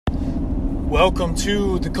Welcome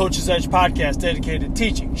to the Coach's Edge podcast, dedicated to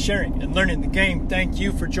teaching, sharing, and learning the game. Thank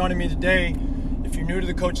you for joining me today. If you're new to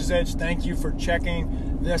the Coach's Edge, thank you for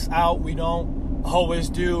checking this out. We don't always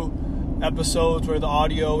do episodes where the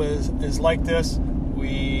audio is like this.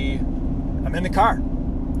 I'm in the car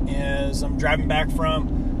as I'm driving back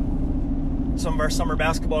from some of our summer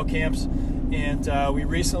basketball camps, and we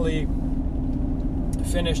recently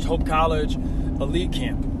finished Hope College Elite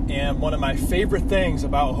Camp. And one of my favorite things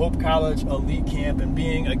about Hope College Elite Camp and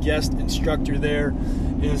being a guest instructor there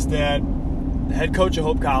is that the head coach of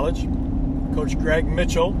Hope College, Coach Greg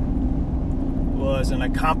Mitchell, was an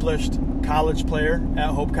accomplished college player at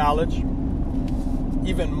Hope College.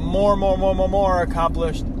 Even more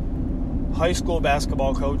accomplished high school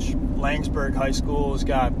basketball coach. Langsburg High School has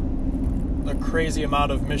got a crazy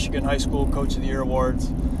amount of Michigan High School Coach of the Year awards.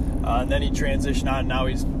 And then he transitioned on. Now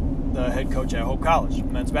he's the head coach at Hope College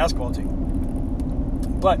men's basketball team.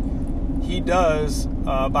 But he does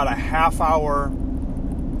about a half-hour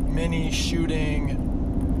mini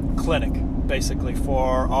shooting clinic, basically,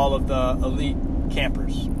 for all of the elite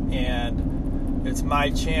campers. And it's my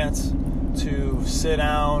chance to sit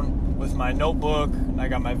down with my notebook, and I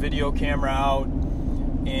got my video camera out,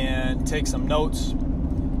 and take some notes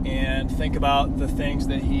and think about the things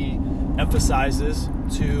that he emphasizes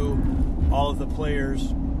to all of the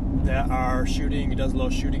players that are shooting. He does a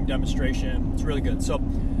little shooting demonstration. It's really good. So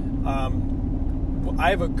I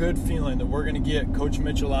have a good feeling that we're going to get Coach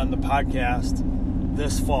Mitchell on the podcast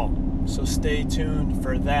this fall. So stay tuned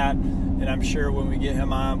for that. And I'm sure when we get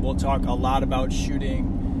him on, we'll talk a lot about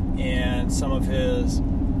shooting and some of his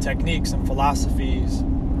techniques and philosophies.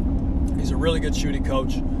 He's a really good shooting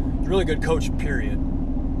coach. He's a really good coach, period.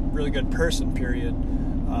 Really good person, period.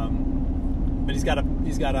 But he's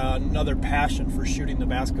got another passion for shooting the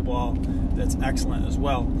basketball that's excellent as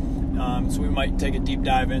well. So we might take a deep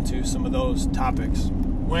dive into some of those topics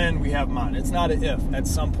when we have him on. It's not an if. At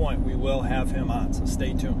some point we will have him on, so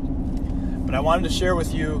stay tuned. But I wanted to share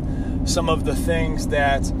with you some of the things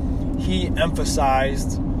that he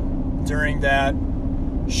emphasized during that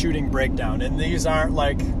shooting breakdown. And these aren't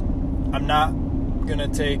like, I'm not going to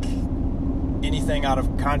take anything out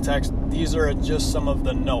of context. These are just some of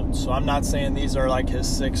the notes. So I'm not saying these are like his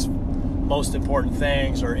 6 most important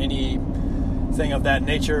things or anything of that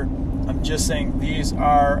nature. I'm just saying these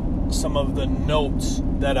are some of the notes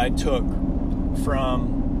that I took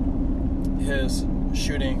from his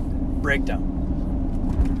shooting breakdown.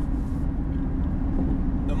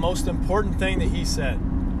 The most important thing that he said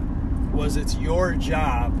was it's your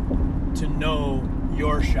job to know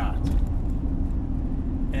your shot.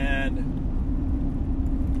 And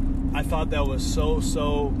I thought that was so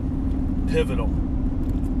pivotal,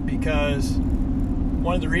 because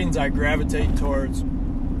one of the reasons I gravitate towards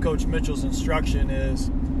Coach Mitchell's instruction is,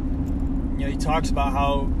 he talks about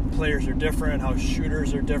how players are different, how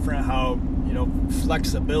shooters are different, how,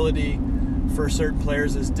 flexibility for certain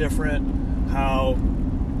players is different, how,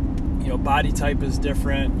 body type is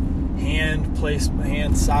different,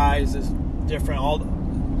 hand size is different,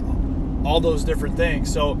 all those different things.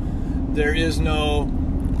 So there is no,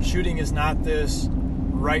 shooting is not this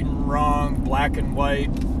right and wrong, black and white.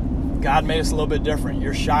 God made us a little bit different.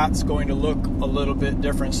 Your shot's going to look a little bit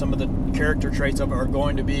different. Some of the character traits of it are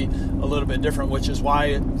going to be a little bit different, which is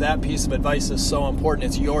why that piece of advice is so important.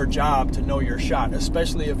 It's your job to know your shot,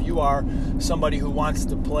 especially if you are somebody who wants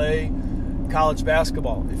to play college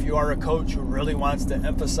basketball. If you are a coach who really wants to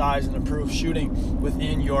emphasize and improve shooting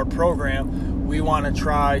within your program, we want to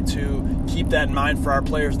try to keep that in mind for our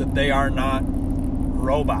players, that they are not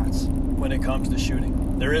robots when it comes to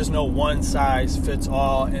shooting. There is no one size fits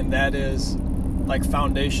all, and that is like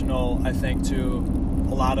foundational, I think, to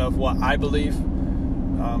a lot of what I believe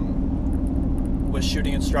with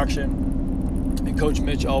shooting instruction. And Coach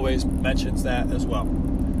Mitch always mentions that as well.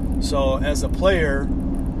 So as a player,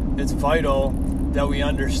 it's vital that we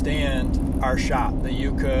understand our shot, that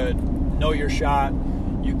you could know your shot,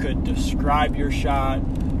 you could describe your shot,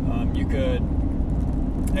 you could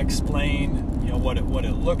explain what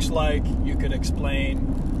it looks like. You could explain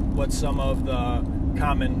what some of the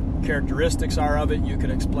common characteristics are of it. You could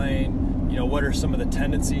explain, what are some of the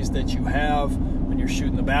tendencies that you have when you're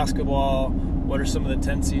shooting the basketball. What are some of the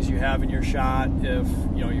tendencies you have in your shot if,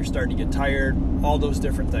 you're starting to get tired. All those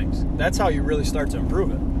different things. That's how you really start to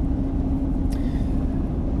improve it.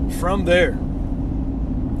 From there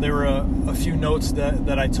were a few notes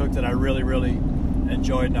that I took that I really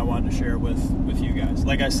enjoyed, and I wanted to share with you guys.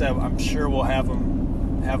 Like I said, I'm sure we'll have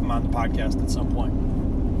him on the podcast at some point.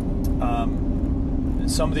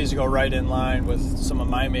 Some of these go right in line with some of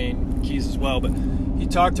my main keys as well, but he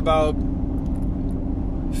talked about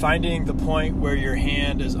finding the point where your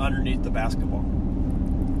hand is underneath the basketball.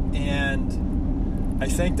 And I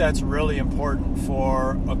think that's really important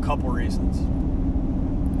for a couple reasons.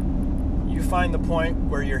 You find the point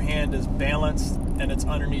where your hand is balanced and it's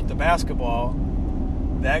underneath the basketball,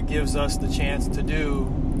 that gives us the chance to do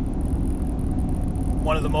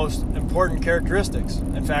one of the most important characteristics.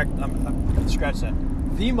 In fact, I'm going to scratch that.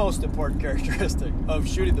 The most important characteristic of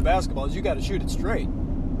shooting the basketball is you got to shoot it straight,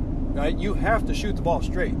 right? You have to shoot the ball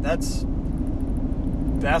straight. That's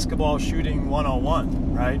basketball shooting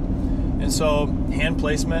 101, right? And so hand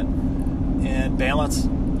placement and balance,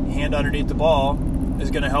 hand underneath the ball,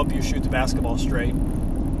 is going to help you shoot the basketball straight.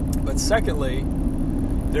 But secondly,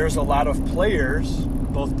 there's a lot of players,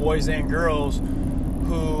 both boys and girls,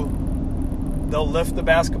 who they'll lift the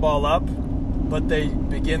basketball up, but they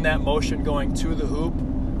begin that motion going to the hoop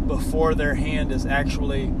before their hand is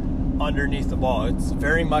actually underneath the ball. It's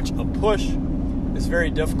very much a push. It's very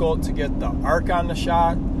difficult to get the arc on the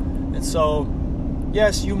shot. And so,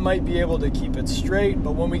 yes, you might be able to keep it straight,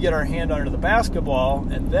 but when we get our hand under the basketball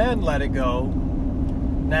and then let it go,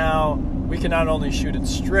 now we can not only shoot it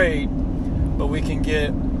straight, but we can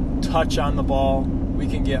get touch on the ball. We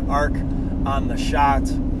can get arc on the shot.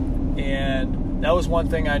 And that was one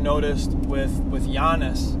thing I noticed with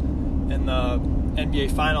Giannis in the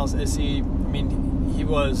NBA Finals is he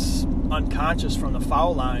was unconscious from the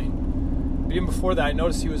foul line. But even before that, I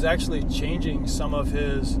noticed he was actually changing some of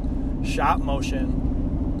his shot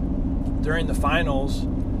motion during the finals,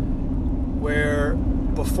 where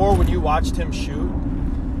before, when you watched him shoot,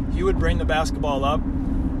 he would bring the basketball up,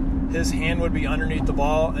 his hand would be underneath the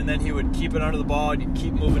ball, and then he would keep it under the ball, and he'd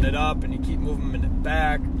keep moving it up, and he'd keep moving it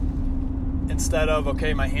back, instead of,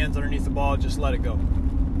 okay, my hand's underneath the ball, just let it go.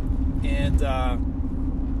 And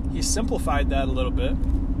he simplified that a little bit,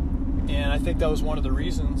 and I think that was one of the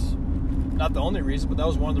reasons, not the only reason, but that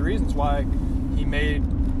was one of the reasons why he made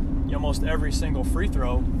almost every single free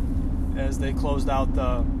throw as they closed out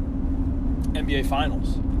the NBA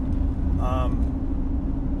Finals.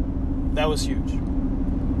 That was huge.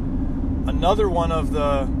 Another one of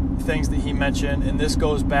the things that he mentioned, and this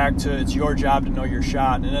goes back to it's your job to know your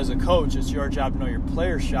shot, and as a coach, it's your job to know your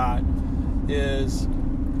player's shot, is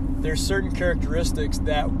there's certain characteristics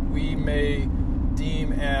that we may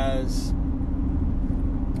deem as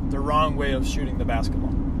the wrong way of shooting the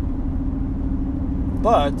basketball.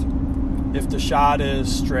 But if the shot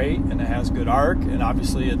is straight and it has good arc, and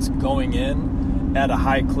obviously it's going in at a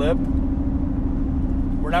high clip,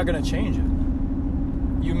 we're not going to change it.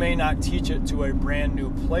 You may not teach it to a brand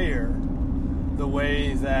new player the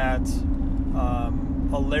way that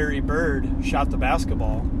a Larry Bird shot the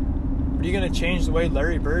basketball. Are you going to change the way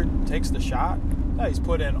Larry Bird takes the shot? No, he's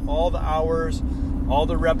put in all the hours, all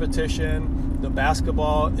the repetition. The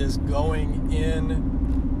basketball is going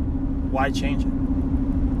in. Why change it?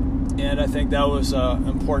 And I think that was an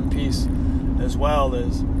important piece as well,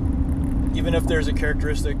 is even if there's a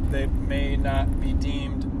characteristic that may not be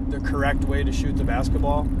deemed the correct way to shoot the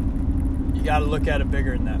basketball, you got to look at it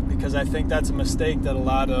bigger than that, because I think that's a mistake that a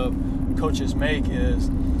lot of coaches make, is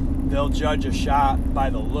they'll judge a shot by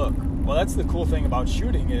the look. Well, that's the cool thing about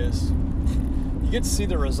shooting, is you get to see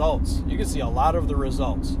the results. You can see a lot of the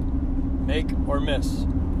results, make or miss.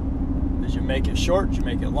 Did you make it short? Did you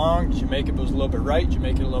make it long? Did you make it was a little bit right? Did you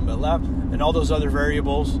make it a little bit left? And all those other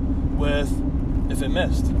variables with if it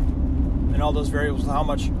missed. And all those variables, how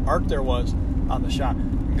much arc there was on the shot. You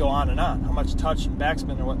can go on and on. How much touch and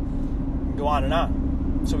backspin or what. You can go on and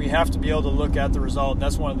on. So we have to be able to look at the result. And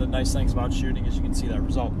that's one of the nice things about shooting, is you can see that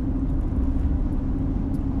result.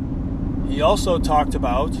 He also talked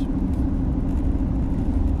about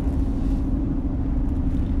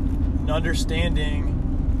understanding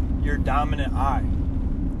your dominant eye.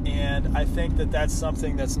 And I think that that's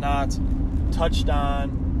something that's not touched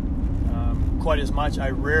on quite as much. I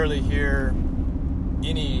rarely hear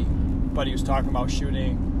anybody who's talking about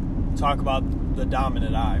shooting talk about the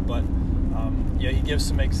dominant eye. But he gives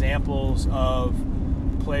some examples of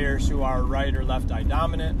players who are right or left eye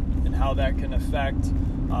dominant and how that can affect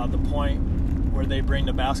the point where they bring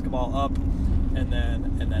the basketball up and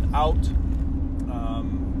then out.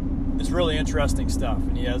 It's really interesting stuff,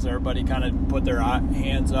 and he has everybody kind of put their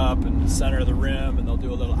hands up in the center of the rim, and they'll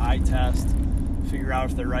do a little eye test, figure out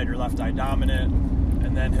if they're right or left eye dominant,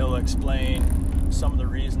 and then he'll explain some of the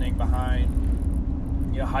reasoning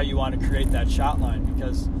behind how you want to create that shot line,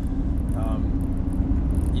 because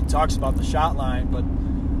he talks about the shot line, but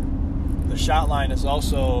the shot line is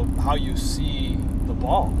also how you see the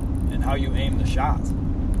ball and how you aim the shot,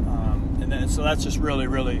 and then so that's just really,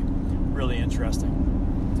 really, really interesting.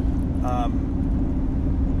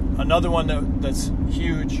 Another one that's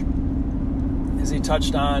huge, as he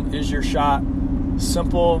touched on, is your shot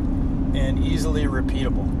simple and easily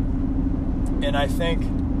repeatable. And I think,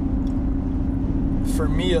 for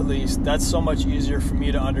me at least, that's so much easier for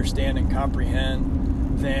me to understand and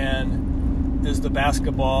comprehend than is the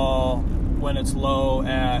basketball when it's low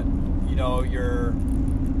at, your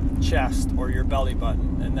chest or your belly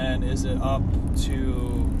button, and then is it up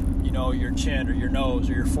to, your chin or your nose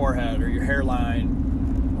or your forehead or your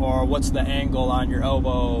hairline, or what's the angle on your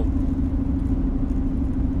elbow?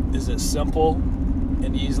 Is it simple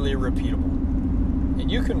and easily repeatable?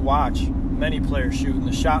 And you can watch many players shoot, and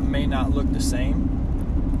the shot may not look the same,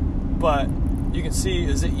 but you can see,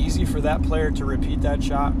 is it easy for that player to repeat that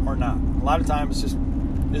shot or not? A lot of times it's just,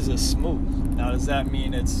 is it smooth? Now, does that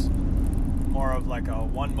mean it's more of like a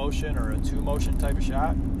one motion or a two motion type of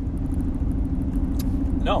shot?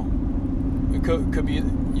 No. It could be,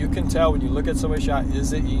 you can tell when you look at somebody's shot,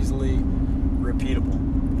 is it easily repeatable?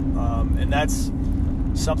 And that's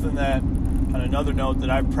something that, on another note, that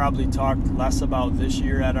I've probably talked less about this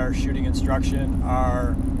year at our shooting instruction,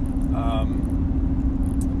 are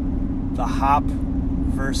the hop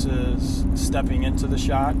versus stepping into the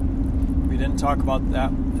shot. We didn't talk about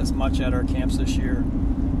that as much at our camps this year.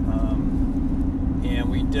 And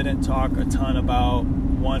we didn't talk a ton about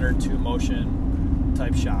one or two motion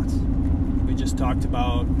type shots. We just talked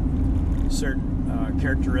about certain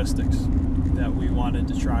characteristics that we wanted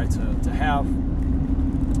to try to have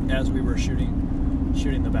as we were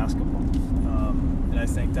shooting the basketball. And I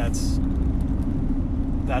think that's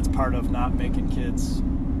part of not making kids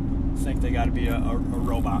think they got to be a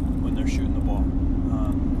robot when they're shooting the ball.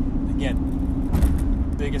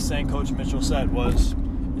 Again, biggest thing Coach Mitchell said was,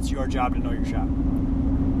 it's your job to know your shot.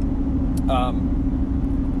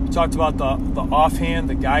 We talked about the offhand,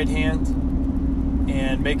 the guide hand,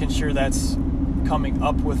 and making sure that's coming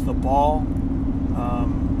up with the ball.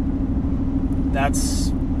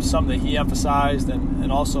 That's something that he emphasized,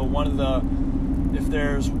 and also one of the, if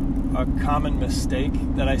there's a common mistake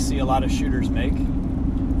that I see a lot of shooters make,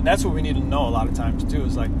 and that's what we need to know a lot of times too,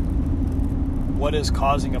 is like, what is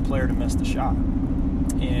causing a player to miss the shot?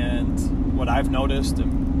 And what I've noticed,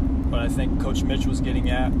 and what I think Coach Mitch was getting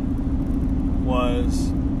at,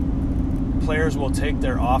 was players will take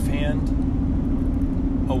their offhand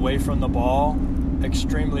away from the ball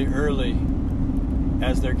extremely early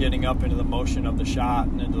as they're getting up into the motion of the shot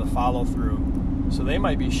and into the follow through. So they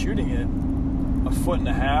might be shooting it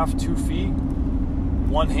 1.5 feet, 2 feet,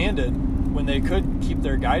 one-handed, when they could keep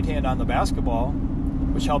their guide hand on the basketball,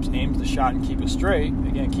 which helps aim the shot and keep it straight.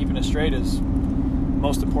 Again, keeping it straight is the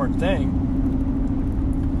most important thing.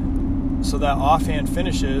 So that offhand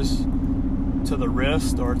finishes to the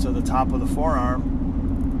wrist or to the top of the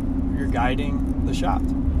forearm, you're guiding the shot.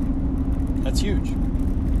 That's huge.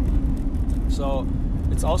 So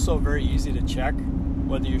it's also very easy to check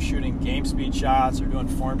whether you're shooting game speed shots or doing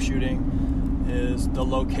form shooting, is the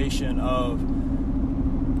location of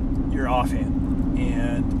your offhand.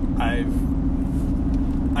 And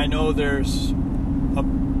I know there's a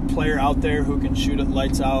player out there who can shoot it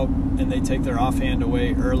lights out and they take their offhand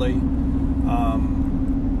away early,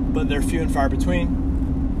 but they're few and far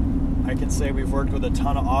between. I can say we've worked with a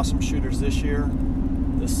ton of awesome shooters this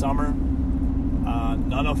summer.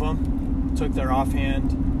 None of them took their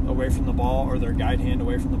offhand away from the ball or their guide hand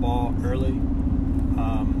away from the ball early.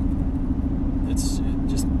 It's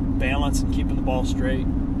just balance and keeping the ball straight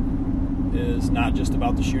is not just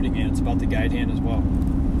about the shooting hand, it's about the guide hand as well.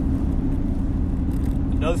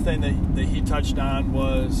 Another thing that he touched on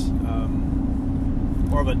was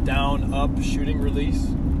more of a down-up shooting release.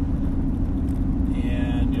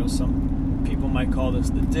 And, some people might call this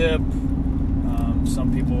the dip.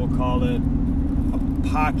 Some people will call it a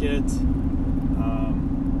pocket.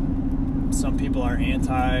 Some people are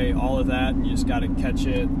anti all of that, and you just got to catch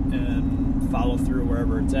it and follow through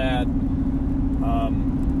wherever it's at.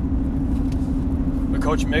 But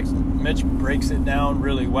Coach Mitch breaks it down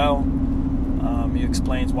really well. He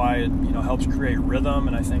explains why it helps create rhythm,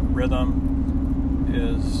 and I think rhythm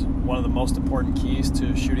is one of the most important keys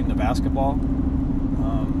to shooting the basketball,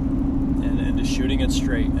 and to shooting it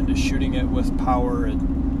straight and to shooting it with power.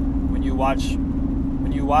 And when you watch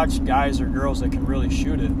guys or girls that can really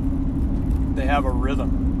shoot it, they have a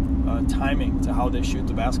rhythm, timing to how they shoot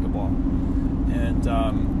the basketball, and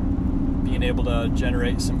being able to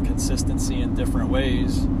generate some consistency in different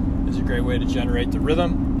ways is a great way to generate the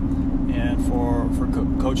rhythm. And for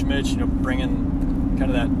Coach Mitch, bringing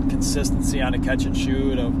kind of that consistency on a catch and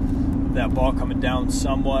shoot of that ball coming down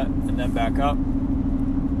somewhat and then back up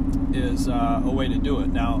is a way to do it.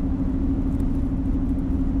 Now,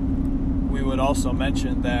 we we would also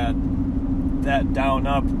mention that down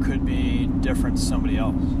up could be different to somebody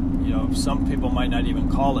else. Some people might not even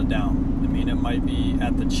call it down. I mean, it might be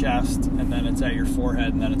at the chest, and then it's at your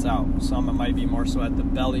forehead, and then it's out. Some it might be more so at the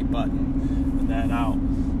belly button, and then out.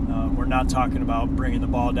 We're not talking about bringing the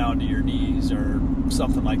ball down to your knees or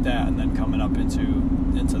something like that, and then coming up into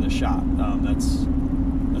the shot. That's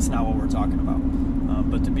not what we're talking about.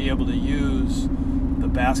 But to be able to use the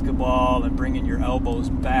basketball and bringing your elbows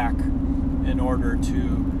back in order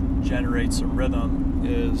to generate some rhythm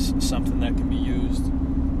is something that can be used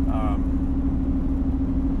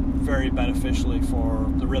very beneficially for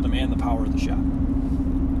the rhythm and the power of the shot.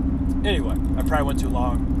 Anyway, I probably went too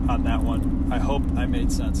long on that one. I hope I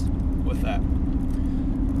made sense with that.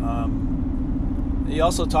 He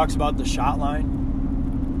also talks about the shot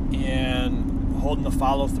line and holding the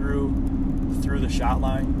follow through the shot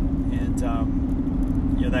line, and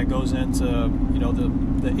that goes into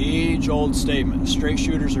the age-old statement: straight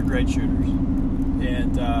shooters are great shooters,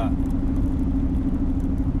 and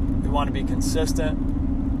we want to be consistent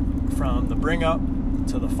from the bring up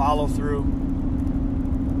to the follow through.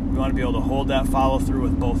 We want to be able to hold that follow through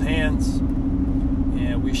with both hands,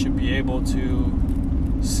 and we should be able to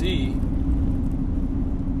see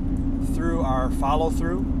through our follow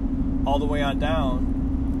through all the way on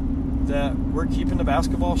down that we're keeping the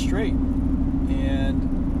basketball straight.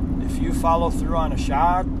 And if you follow through on a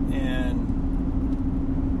shot and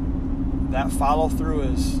that follow through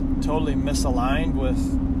is totally misaligned with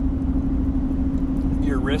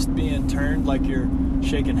your wrist being turned like you're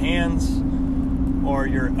shaking hands, or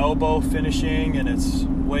your elbow finishing and it's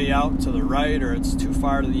way out to the right, or it's too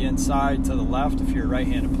far to the inside to the left if you're a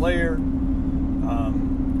right-handed player,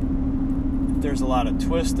 if there's a lot of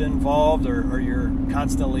twist involved, or you're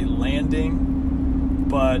constantly landing,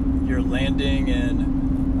 but you're landing in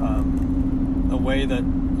a way that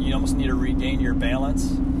you almost need to regain your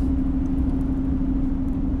balance,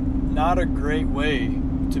 not a great way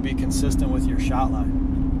to be consistent with your shot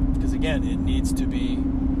line, because again, it needs to be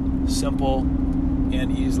simple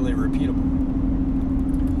and easily repeatable.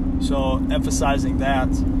 So emphasizing that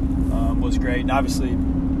was great, and obviously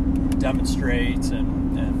demonstrates and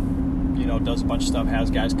does a bunch of stuff, has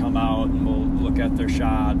guys come out and we'll look at their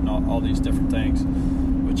shot and all these different things,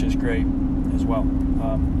 which is great as well.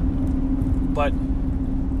 But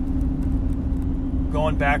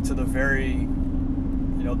going back to the very,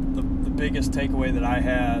 the biggest takeaway that I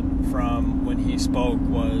had from when he spoke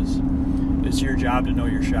was, it's your job to know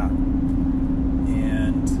your shot.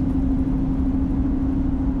 And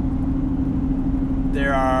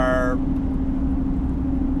there are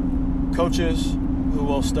coaches who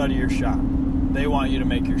will study your shot. They want you to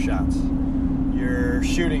make your shots. Your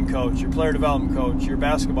shooting coach, your player development coach, your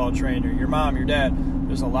basketball trainer, your mom, your dad.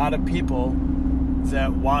 There's a lot of people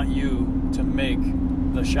that want you to make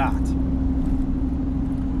the shot.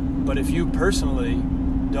 But if you personally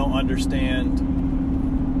don't understand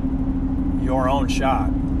your own shot,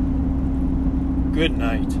 good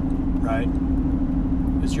night, right?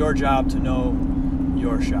 It's your job to know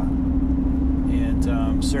your shot. And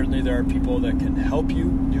certainly there are people that can help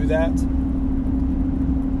you do that,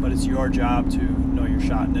 but it's your job to know your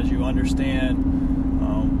shot. And as you understand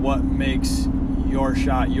what makes your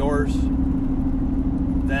shot yours,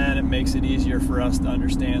 then it makes it easier for us to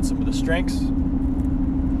understand some of the strengths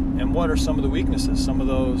and what are some of the weaknesses, some of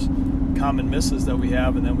those common misses that we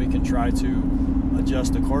have, and then we can try to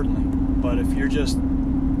adjust accordingly. But if you're just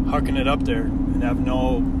hucking it up there and have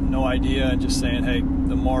no idea and just saying, hey,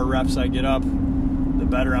 the more reps I get up, the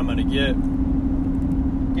better I'm going to get,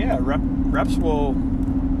 yeah, reps will,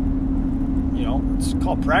 it's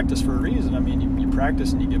called practice for a reason. I mean, you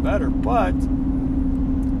practice and you get better, but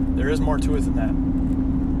there is more to it than that.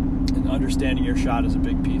 And understanding your shot is a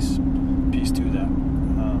big piece to that.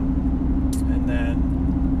 And then,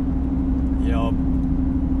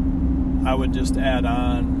 I would just add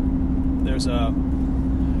on, there's a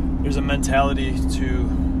mentality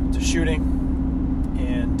to shooting,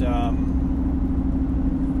 and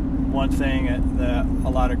one thing that a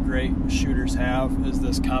lot of great shooters have is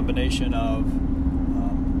this combination of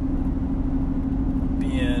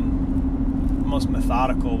being almost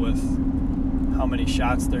methodical with how many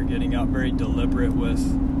shots they're getting up, very deliberate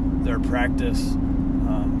with their practice,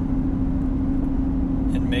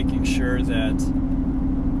 and making sure that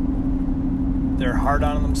they're hard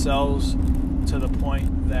on themselves to the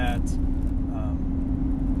point that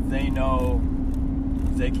they know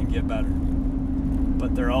they can get better.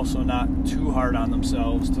 But they're also not too hard on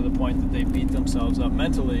themselves to the point that they beat themselves up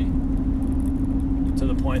mentally, to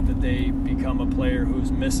the point that they become a player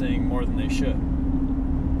who's missing more than they should.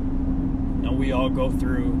 Now, we all go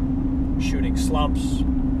through shooting slumps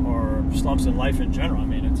or slumps in life in general. I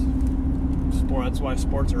mean, it's sport. That's why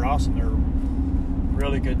sports are awesome. They're a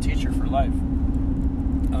really good teacher for life.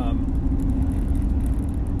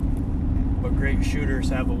 But great shooters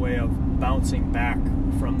have a way of bouncing back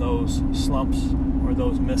from those slumps or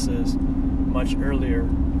those misses much earlier,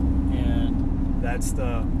 and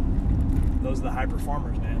those are the high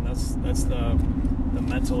performers, man. That's the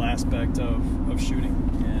mental aspect of shooting.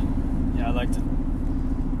 And yeah, I like to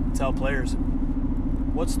tell players,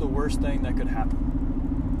 what's the worst thing that could happen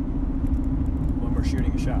when we're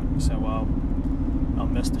shooting a shot? You say, well, I'll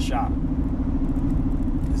miss the shot.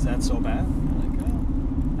 Is that so bad? I'm like, oh,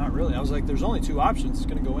 not really. I was like, there's only two options. It's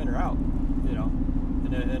going to go in or out, you know.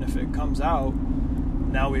 And if it comes out,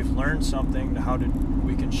 now we've learned something to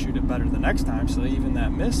we can shoot it better the next time. So even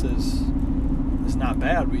that miss is not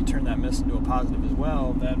bad. We turn that miss into a positive as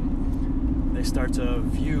well. Then they start to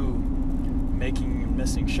view making and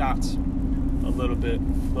missing shots a little bit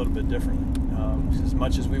differently. As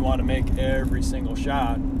much as we want to make every single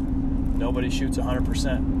shot, nobody shoots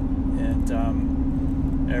 100%, and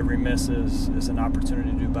every miss is an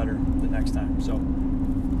opportunity to do better the next time. So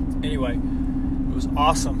anyway, it was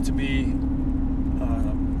awesome to be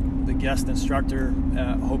the guest instructor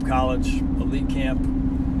at Hope College Elite Camp.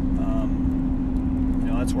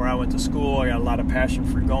 That's where I went to school. I got a lot of passion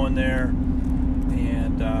for going there,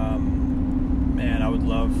 and man, I would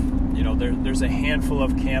love, there's a handful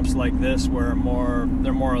of camps like this where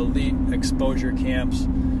they're more elite exposure camps,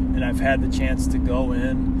 and I've had the chance to go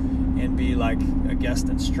in and be like a guest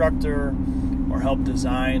instructor or help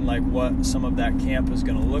design like what some of that camp is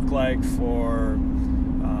going to look like for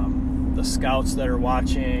the scouts that are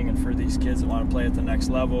watching and for these kids that want to play at the next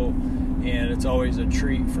level. And it's always a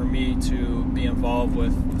treat for me to be involved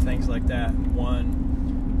with things like that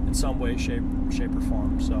in some way, shape or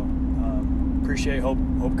form. So appreciate Hope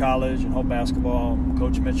College and Hope Basketball,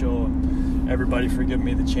 Coach Mitchell, and everybody for giving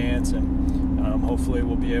me the chance. And hopefully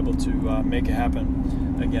we'll be able to make it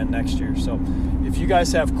happen again next year. So if you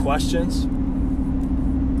guys have questions,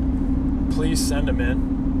 please send them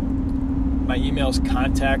in. My email is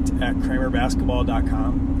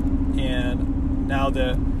contact@kramerbasketball.com. And now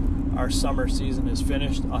that our summer season is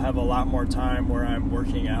finished, I'll have a lot more time where I'm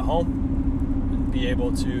working at home and be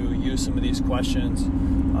able to use some of these questions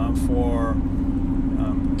for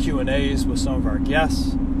Q&As with some of our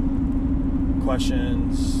guests.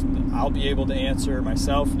 Questions that I'll be able to answer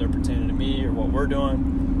myself, they're pertaining to me or what we're doing.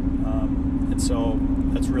 And so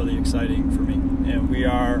that's really exciting for me. And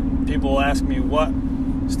people ask me,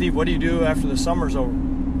 Steve, what do you do after the summer's over?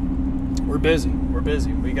 We're busy.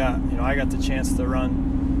 We got, I got the chance to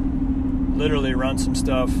literally run some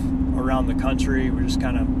stuff around the country. We're just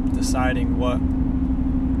kind of deciding what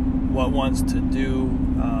ones to do,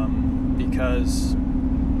 because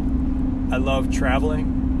I love traveling,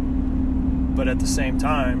 but at the same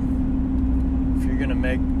time, if you're going to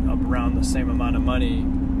make around the same amount of money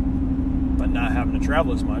but not having to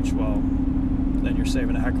travel as much, well, then you're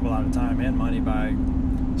saving a heck of a lot of time and money by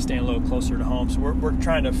staying a little closer to home. So we're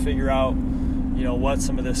trying to figure out, what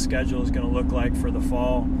some of this schedule is going to look like for the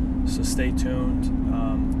fall. So stay tuned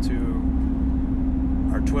to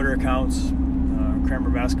our Twitter accounts,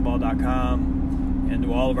 KramerBasketball.com, and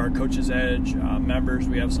to all of our Coach's Edge members.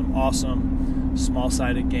 We have some awesome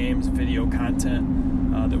small-sided games, video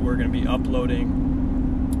content that we're going to be uploading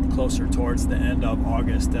closer towards the end of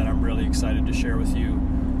August that I'm really excited to share with you,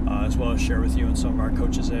 as well as share with you in some of our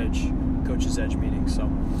Coach's Edge meetings. So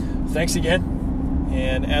thanks again,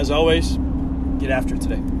 and as always, get after it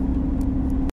today.